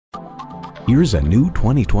Here's a new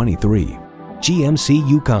 2023 GMC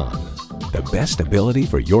Yukon. The best ability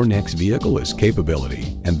for your next vehicle is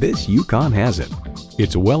capability, and this Yukon has it.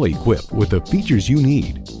 It's well equipped with the features you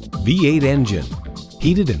need. V8 engine,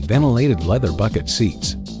 heated and ventilated leather bucket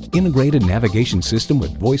seats, integrated navigation system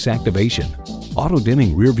with voice activation,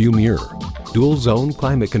 auto-dimming rearview mirror, dual zone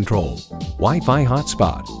climate control, Wi-Fi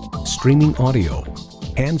hotspot, streaming audio,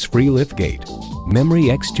 hands-free liftgate, memory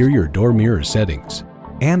exterior door mirror settings,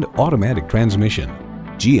 and automatic transmission.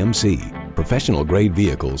 GMC, professional grade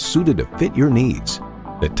vehicles suited to fit your needs.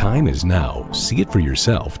 The time is now. See it for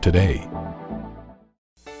yourself today.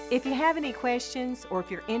 If you have any questions or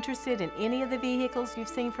if you're interested in any of the vehicles you've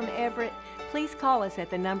seen from Everett, please call us at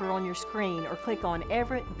the number on your screen or click on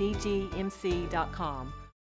everettbgmc.com.